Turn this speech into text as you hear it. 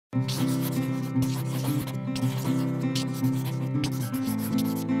Hi,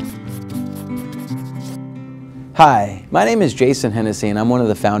 my name is Jason Hennessey and I'm one of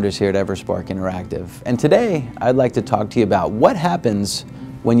the founders here at Everspark Interactive. And today I'd like to talk to you about what happens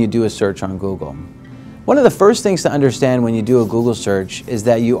when you do a search on Google. One of the first things to understand when you do a Google search is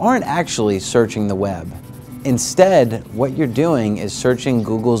that you aren't actually searching the web. Instead, what you're doing is searching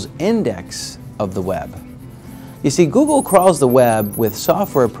Google's index of the web. You see, Google crawls the web with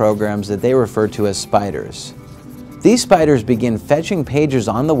software programs that they refer to as spiders. These spiders begin fetching pages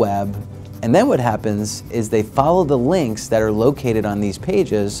on the web, and then what happens is they follow the links that are located on these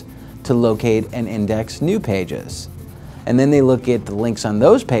pages to locate and index new pages. And then they look at the links on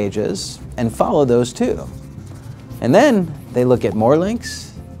those pages and follow those too. And then they look at more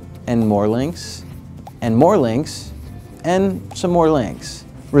links, and more links, and more links, and some more links,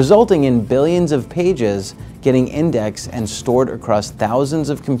 resulting in billions of pages getting indexed and stored across thousands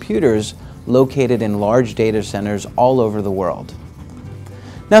of computers located in large data centers all over the world.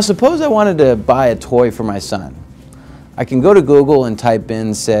 Now suppose I wanted to buy a toy for my son. I can go to Google and type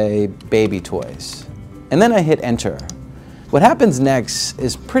in, say, baby toys, and then I hit enter. What happens next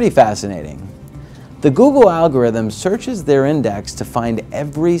is pretty fascinating. The Google algorithm searches their index to find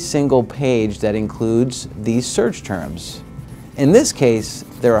every single page that includes these search terms. In this case,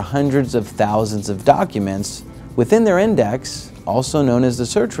 there are hundreds of thousands of documents within their index, also known as the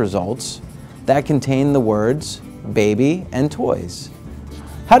search results, that contain the words baby and toys.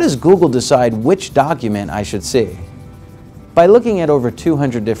 How does Google decide which document I should see? By looking at over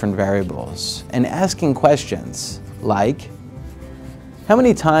 200 different variables and asking questions like, how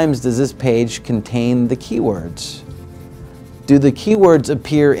many times does this page contain the keywords? Do the keywords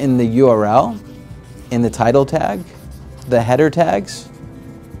appear in the URL, in the title tag, the header tags?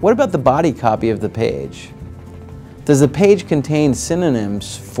 What about the body copy of the page? Does the page contain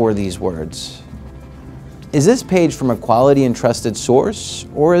synonyms for these words? Is this page from a quality and trusted source,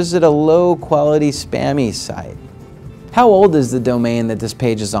 or is it a low-quality spammy site? How old is the domain that this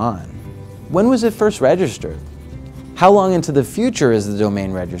page is on? When was it first registered? How long into the future is the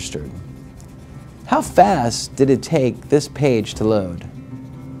domain registered? How fast did it take this page to load?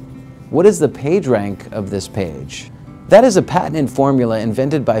 What is the page rank of this page? That is a patented formula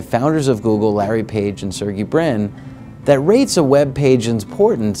invented by founders of Google, Larry Page and Sergey Brin, that rates a web page's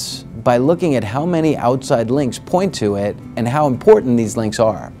importance by looking at how many outside links point to it and how important these links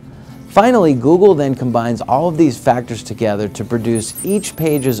are. Finally, Google then combines all of these factors together to produce each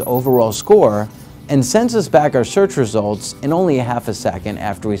page's overall score and sends us back our search results in only a half a second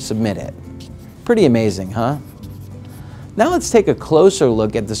after we submit it. Pretty amazing, huh? Now let's take a closer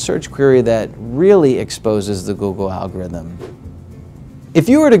look at the search query that really exposes the Google algorithm. If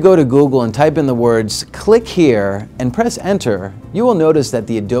you were to go to Google and type in the words "click here" and press enter, you will notice that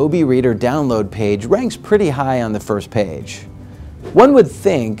the Adobe Reader download page ranks pretty high on the first page. One would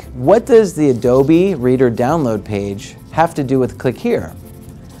think, what does the Adobe Reader download page have to do with click here?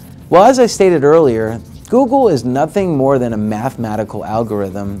 Well, as I stated earlier, Google is nothing more than a mathematical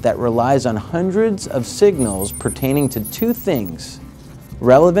algorithm that relies on hundreds of signals pertaining to two things: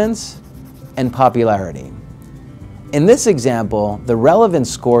 relevance and popularity. In this example, the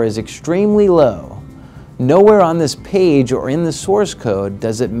relevance score is extremely low. Nowhere on this page or in the source code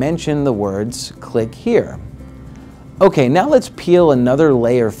does it mention the words "click here." Okay, now let's peel another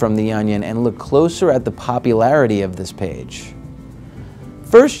layer from the onion and look closer at the popularity of this page.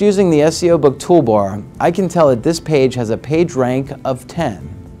 First, using the SEO book toolbar, I can tell that this page has a page rank of 10.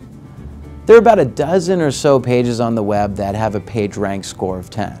 There are about a dozen or so pages on the web that have a page rank score of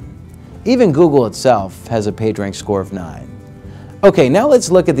 10. Even Google itself has a page rank score of 9. Okay, now let's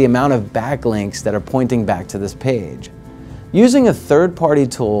look at the amount of backlinks that are pointing back to this page. Using a third-party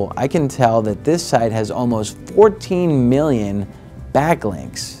tool, I can tell that this site has almost 14 million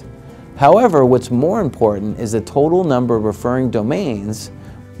backlinks. However, what's more important is the total number of referring domains,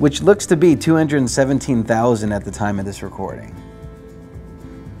 which looks to be 217,000 at the time of this recording.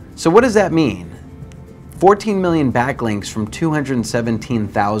 So what does that mean? 14 million backlinks from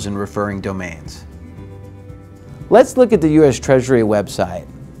 217,000 referring domains. Let's look at the US Treasury website.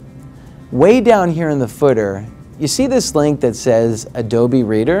 Way down here in the footer, you see this link that says Adobe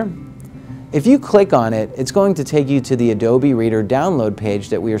Reader? If you click on it, it's going to take you to the Adobe Reader download page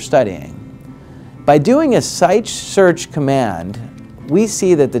that we are studying. By doing a site search command, we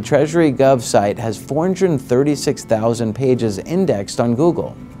see that the Treasury Gov site has 436,000 pages indexed on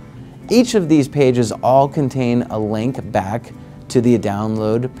Google. Each of these pages all contain a link back to the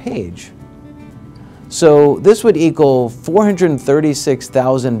download page. So this would equal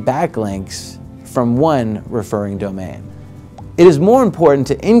 436,000 backlinks from one referring domain. It is more important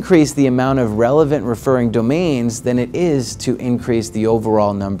to increase the amount of relevant referring domains than it is to increase the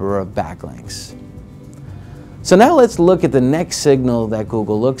overall number of backlinks. So now let's look at the next signal that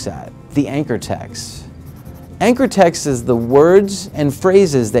Google looks at, the anchor text. Anchor text is the words and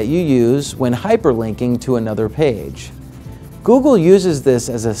phrases that you use when hyperlinking to another page. Google uses this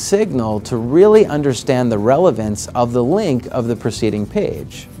as a signal to really understand the relevance of the link of the preceding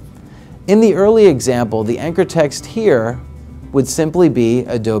page. In the early example, the anchor text here would simply be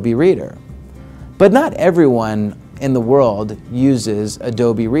Adobe Reader. But not everyone in the world uses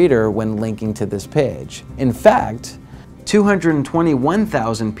Adobe Reader when linking to this page. In fact,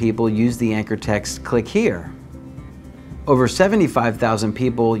 221,000 people use the anchor text "click here." Over 75,000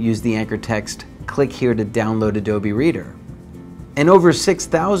 people use the anchor text "click here to download Adobe Reader." And over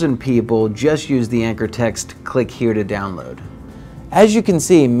 6,000 people just use the anchor text "click here to download." As you can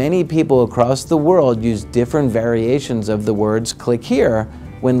see, many people across the world use different variations of the words "click here"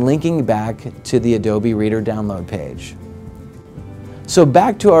 when linking back to the Adobe Reader download page. So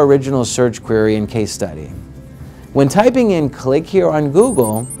back to our original search query and case study. When typing in "click here" on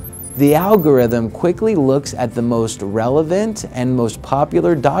Google, the algorithm quickly looks at the most relevant and most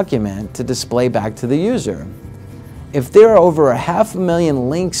popular document to display back to the user. If there are over 500,000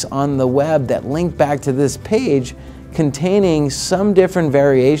 links on the web that link back to this page containing some different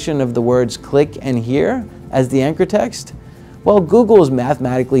variation of the words "click" and "here" as the anchor text, well, Google is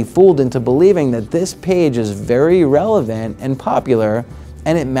mathematically fooled into believing that this page is very relevant and popular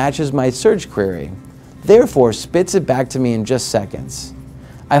and it matches my search query. Therefore, spits it back to me in just seconds.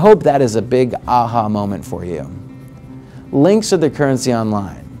 I hope that is a big aha moment for you. Links are the currency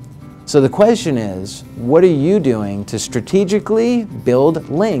online. So the question is, what are you doing to strategically build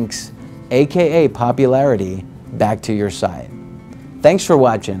links, aka popularity, back to your site? Thanks for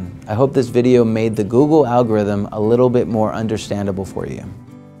watching. I hope this video made the Google algorithm a little bit more understandable for you.